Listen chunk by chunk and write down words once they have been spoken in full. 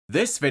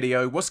This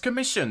video was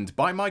commissioned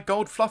by my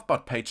gold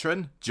FLUFFBUTT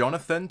patron,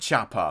 Jonathan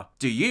Chapper.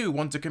 Do you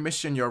want to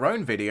commission your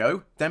own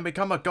video? Then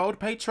become a gold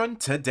patron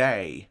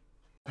today.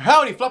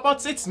 Howdy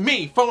FLUFFBUTTS, it's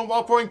me,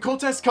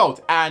 FaolanCortez's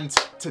Cult, and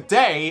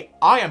today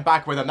I am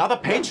back with another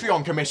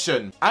Patreon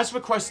commission. As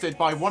requested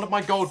by one of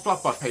my gold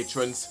FLUFFBUTT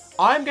patrons,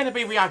 I'm going to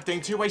be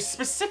reacting to a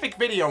specific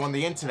video on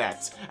the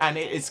internet, and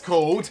it is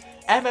called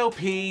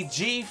MLP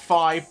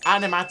G5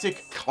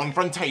 Animatic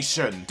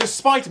Confrontation.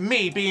 Despite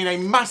me being a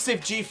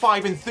massive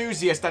G5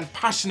 enthusiast and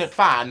passionate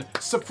fan,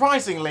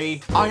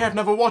 surprisingly, I have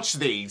never watched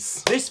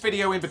these. This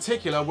video in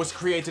particular was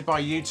created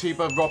by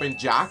YouTuber Robin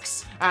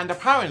Jax, and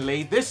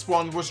apparently this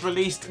one was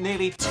released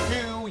nearly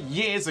 2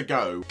 years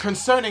ago.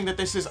 Concerning that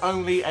this is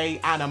only a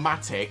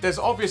animatic, there's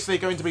obviously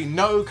going to be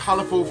no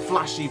colourful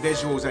flashy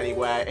visuals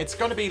anywhere. It's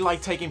going to be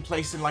like taking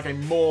place in like a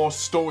more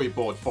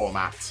storyboard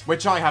format,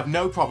 which I have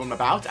no problem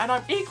about, and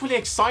I'm equally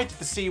excited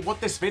to see what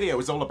this video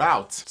is all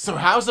about. So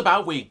how's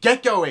about we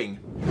get going?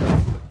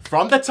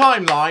 From the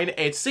timeline,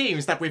 it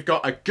seems that we've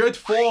got a good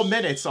 4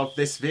 minutes of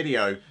this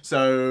video.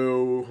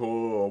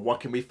 So, what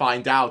can we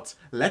find out?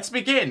 Let's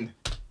begin.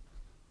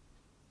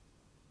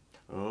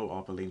 Oh,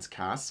 Opaline's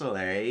castle,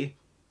 eh?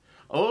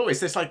 Oh, is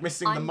this like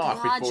missing the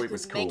mark before it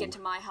was cool? Make it to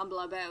my humble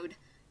abode.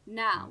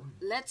 Now,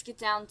 let's get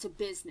down to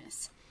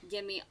business.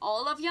 Give me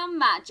all of your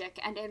magic,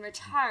 and in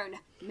return,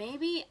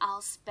 maybe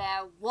I'll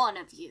spare one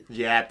of you.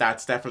 Yeah,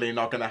 that's definitely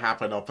not gonna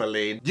happen,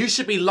 Opaline. You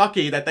should be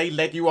lucky that they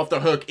let you off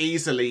the hook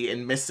easily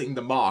in missing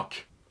the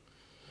mark.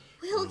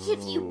 We'll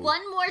give you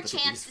one more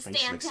chance to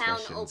stand down,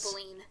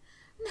 Opaline.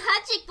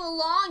 Magic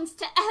belongs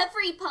to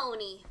every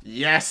pony.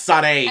 Yes,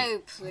 Sonny!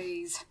 Oh,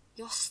 please.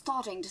 You're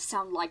starting to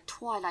sound like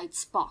Twilight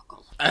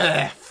Sparkle.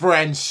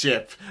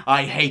 Friendship.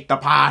 I hate the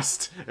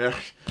past.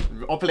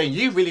 Opaline,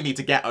 you really need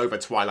to get over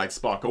Twilight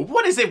Sparkle.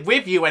 What is it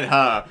with you and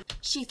her?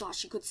 She thought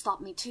she could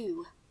stop me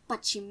too,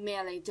 but she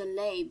merely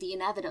delayed the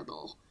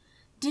inevitable.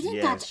 Didn't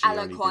Yeah, that she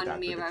only did Alicorn that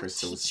with the mirror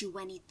crystals. teach you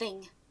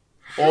anything?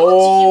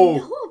 Oh. How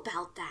do you know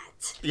about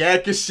that? Yeah,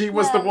 because she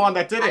was the one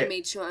that did it. I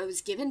made sure it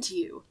was given to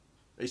you.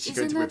 Is she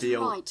Isn't going to that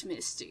reveal? right,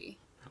 Misty?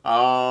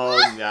 Oh,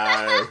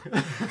 no.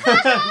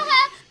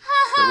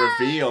 The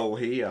reveal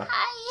here.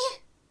 Hi.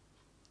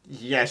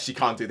 Yeah, she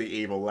can't do the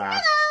evil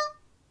laugh.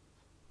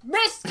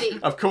 Misty!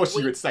 Of course you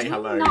We would say do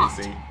hello, not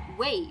Izzy.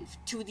 wave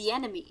to the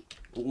enemy.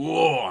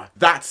 Whoa,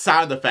 that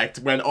sound effect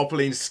when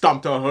Opaline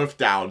stomped her hoof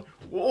down.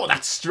 Whoa,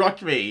 that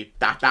struck me.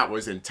 That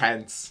was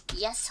intense.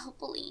 Yes,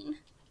 Opaline.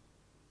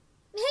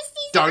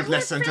 Misty's Don't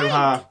listen to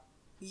her.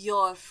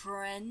 Your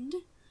friend?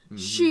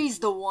 She's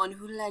the one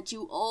who led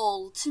you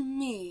all to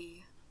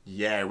me.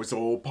 Yeah, it was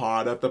all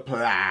part of the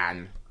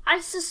plan. I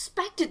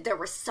suspected there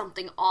was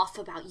something off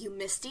about you,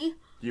 Misty.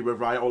 You were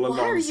right all along,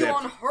 Why are you Zipp.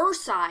 on her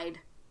side?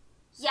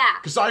 Yeah.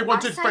 'Cause I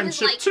wanted our side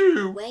friendship is, like,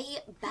 too. Way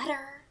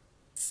better.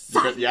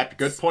 Yep,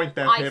 good point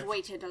there, I've Pipp.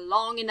 waited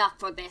long enough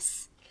for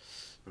this.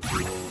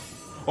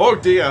 Oh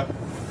dear.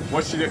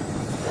 What's she doing?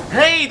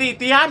 Hey,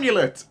 the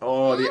amulet!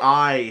 Oh, the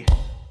eye.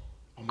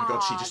 Oh my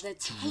god, she the just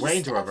taste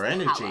drained her of her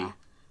energy. power.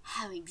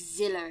 How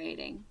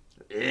exhilarating.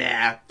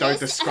 Yeah, don't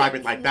describe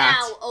it like that.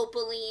 Now,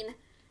 Opaline.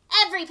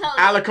 Every pony.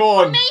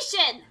 Alicorn!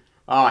 Formation!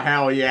 Oh,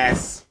 hell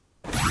yes.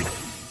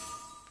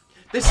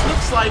 This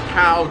looks like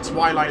how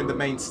Twilight and the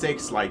Main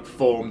Six, like,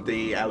 formed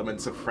the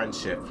elements of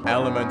friendship.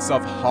 Elements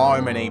of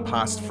harmony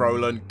past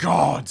Faolan.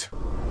 God!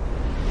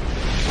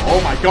 Oh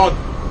my god!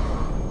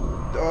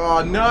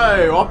 Oh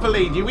no,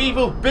 Opaline, you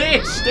evil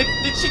bitch!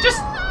 Did she just...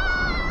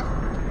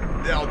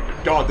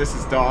 Oh god, this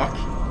is dark.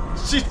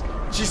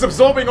 She's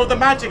absorbing all the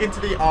magic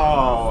into the...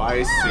 Oh,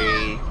 I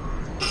see.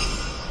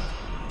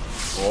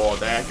 Oh,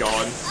 they're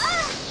gone.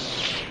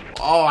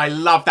 Oh, I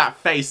love that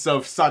face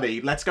of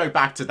Sunny. Let's go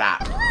back to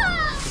that.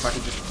 If I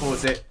can just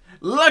pause it.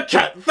 Look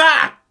at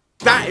that!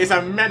 That is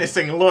a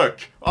menacing look.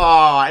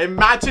 Oh,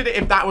 imagine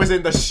if that was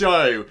in the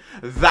show.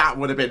 That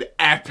would have been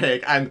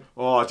epic. And,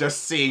 oh,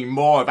 just seeing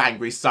more of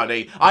Angry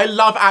Sunny. I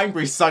love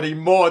Angry Sunny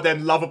more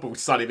than Lovable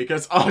Sunny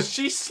because, oh,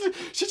 she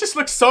just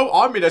looks so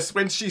ominous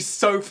when she's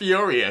so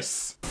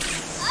furious.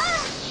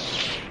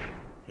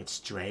 It's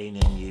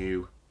draining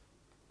you.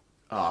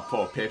 Oh,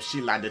 poor Pipp. She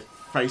landed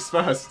face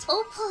first.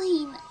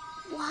 Opaline,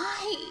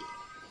 why?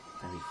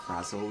 Very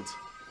frazzled.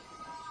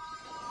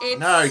 It's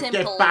No, simple,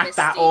 give back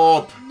Misty. that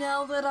orb.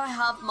 Now that I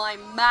have my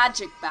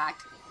magic back,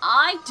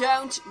 I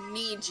don't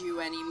need you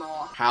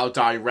anymore. How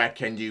direct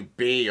can you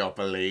be,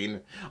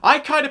 Opaline? I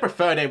kind of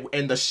preferred it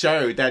in the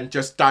show than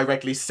just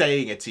directly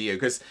saying it to you,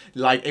 because,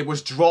 like, it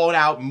was drawn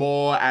out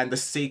more and the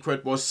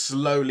secret was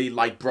slowly,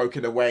 like,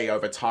 broken away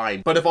over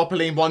time. But if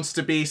Opaline wants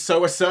to be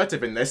so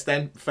assertive in this,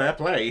 then fair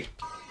play.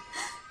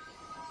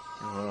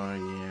 Oh,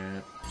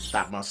 yeah.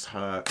 That must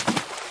hurt.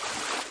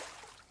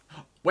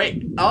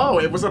 Wait, oh,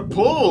 it was a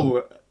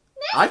pull!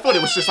 I thought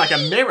it was just like a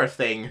mirror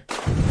thing.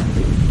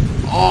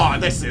 Oh,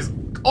 this is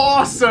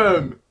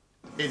awesome!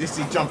 Is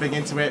he jumping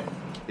into it?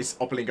 Is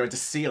Opaline going to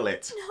seal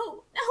it?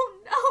 No.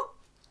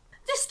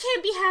 This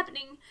can't be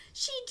happening.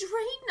 She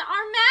drained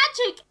our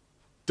magic.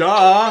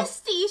 Duh!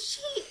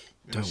 Misty,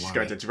 Don't She's worry,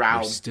 going to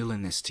drown. we're still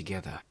in this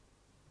together.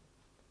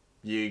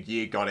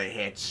 You got it,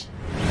 Hitch.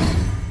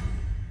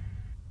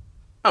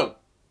 Oh,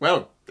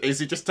 well,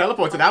 Izzy just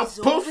teleported out.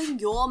 Poof! Absorbing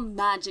your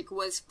magic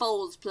was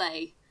fool's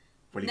play.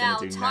 What are you Now,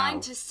 gonna do time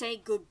now? to say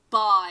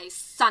goodbye,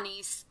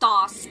 Sunny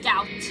Star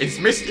Scout. Is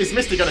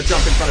Misty gonna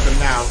jump in front of him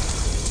now?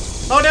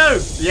 Oh no!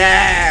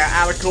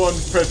 Yeah!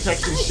 Alicorn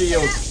protection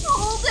shield.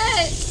 Hold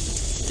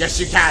it! Yes,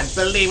 you can.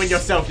 Believe in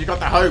yourself. You got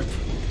the hope.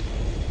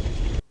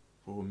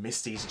 Oh,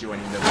 Misty's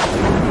joining them.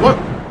 What?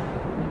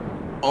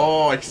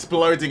 Oh,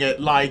 exploding it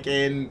like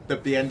in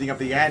the ending of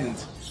the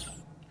end.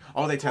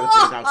 Oh, they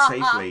teleported out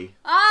safely.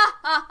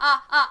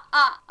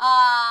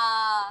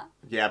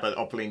 Yeah, but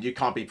Opaline, you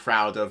can't be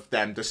proud of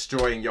them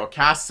destroying your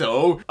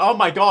castle. Oh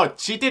my god,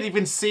 she didn't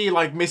even see,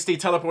 like, Misty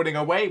teleporting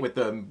away with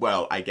them.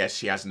 Well, I guess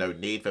she has no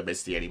need for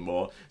Misty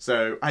anymore.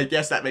 So, I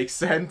guess that makes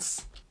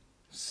sense.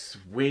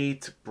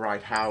 Sweet,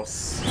 bright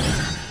house.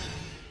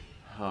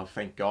 Oh,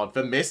 thank god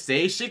for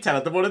Misty. She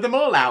teleported them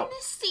all out.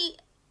 Misty,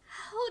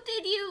 how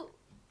did you...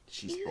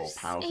 She's you more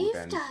powerful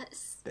saved than...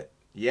 us.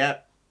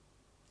 Yep.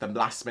 The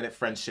last minute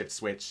friendship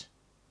switch.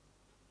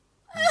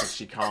 But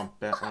she can't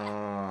bet.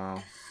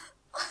 Oh.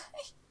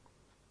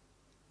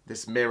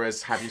 This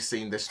mirrors, have you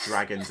seen this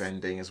dragon's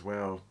ending as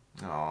well?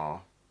 Aw.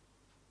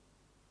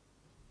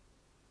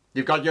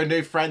 You've got your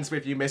new friends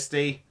with you,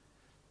 Misty.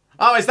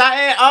 Oh, is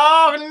that it?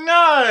 Oh,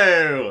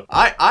 no!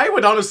 I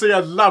would honestly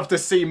have loved to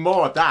see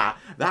more of that.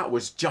 That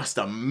was just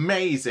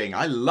amazing.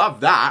 I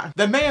love that.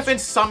 There may have been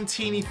some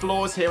teeny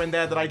flaws here and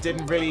there that I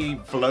didn't really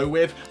flow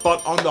with,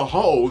 but on the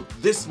whole,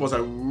 this was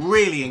a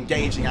really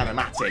engaging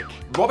animatic.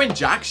 Robin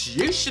Jacks,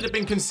 you should have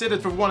been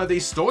considered for one of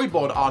these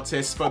storyboard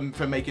artists for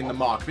making the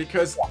mark,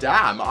 because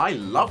damn, I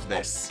love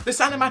this. This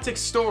animatic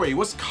story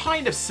was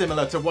kind of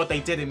similar to what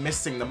they did in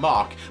Missing the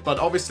Mark, but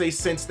obviously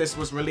since this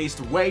was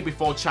released way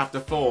before Chapter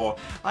 4,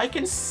 I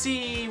can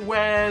see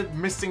where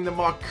Missing the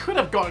Mark could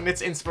have gotten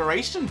its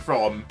inspiration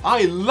from.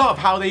 I love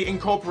how they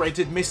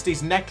incorporated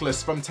Misty's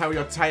necklace from Tell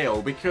Your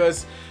Tale,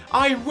 because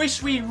I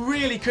wish we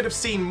really could have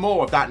seen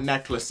more of that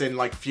necklace in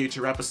like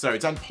future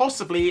episodes, and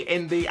possibly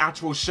in the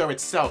actual show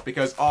itself,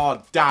 because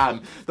oh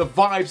damn, the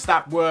vibes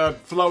that were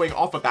flowing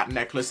off of that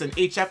necklace in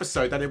each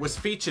episode that it was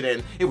featured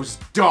in, it was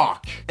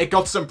dark. It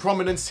got some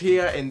prominence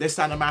here in this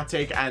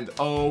animatic, and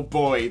oh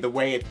boy, the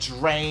way it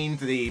drained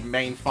the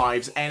main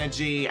five's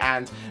energy,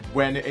 and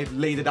when it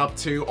leaded up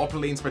to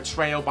Opaline's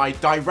betrayal by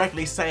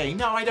directly saying,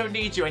 no, I don't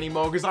need you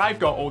anymore because I've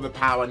got all the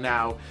power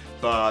now.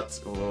 But,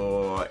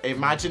 oh,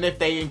 imagine if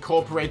they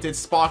incorporated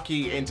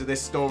Sparky into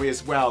this story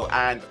as well,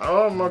 and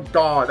oh my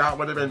god, that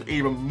would have been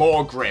even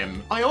more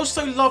grim. I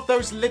also love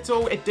those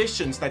little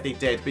additions that they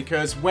did,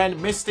 because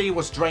when Misty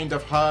was drained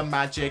of her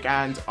magic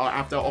and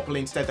after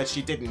Opaline said that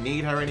she didn't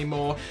need her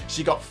anymore,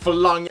 she got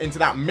flung into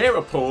that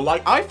mirror pool.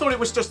 Like, I thought it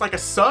was just like a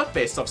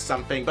surface of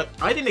something, but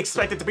I didn't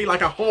expect it to be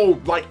like a whole,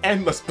 like,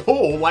 endless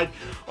pool. Like,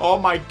 oh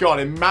my god,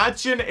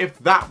 imagine if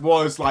that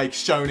was, like,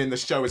 shown in the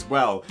show as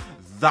well.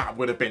 That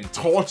would have been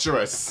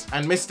torturous.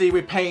 And Misty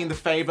repaying the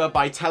favor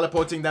by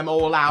teleporting them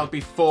all out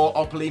before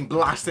Opaline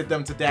blasted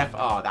them to death.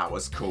 Oh, that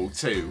was cool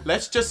too.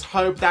 Let's just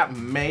hope that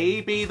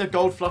maybe the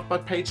Gold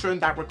FLUFFBUTT patron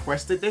that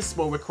requested this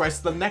will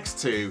request the next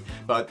two,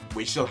 but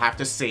we shall have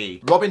to see.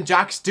 Robin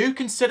Jacks, do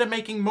consider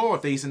making more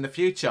of these in the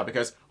future,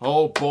 because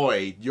oh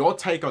boy, your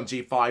take on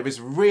G5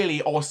 is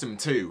really awesome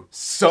too.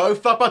 So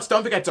FLUFFBUTTs,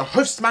 don't forget to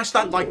hoof smash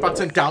that like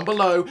button down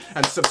below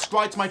and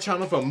subscribe to my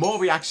channel for more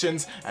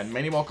reactions and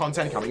many more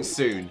content coming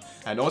soon.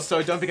 And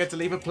also, don't forget to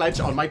leave a pledge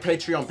on my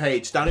Patreon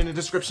page down in the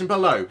description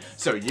below,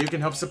 so you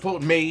can help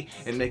support me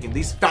in making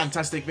these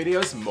fantastic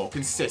videos more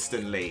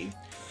consistently.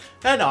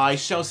 And I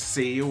shall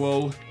see you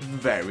all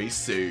very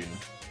soon.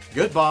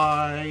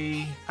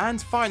 Goodbye!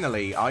 And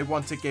finally, I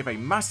want to give a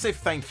massive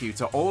thank you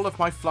to all of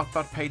my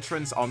FLUFFBUTT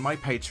patrons on my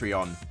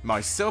Patreon.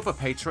 My silver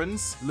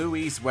patrons,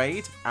 Louise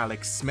Wade,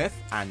 Alex Smith,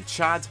 and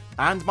Chad,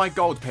 and my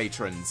gold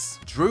patrons,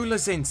 Drew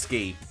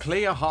Lazinski,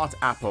 Clear Heart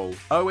Apple,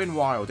 Owen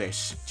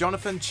Wildish,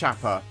 Jonathan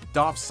Chapper,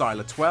 Darth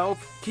Siler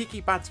 12,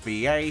 Kiki Bat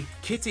VA,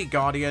 Kitty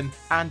Guardian,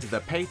 and the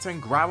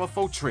Peyton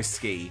Grauerful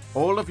Trisky.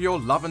 All of your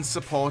love and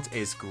support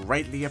is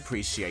greatly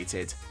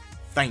appreciated.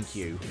 Thank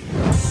you.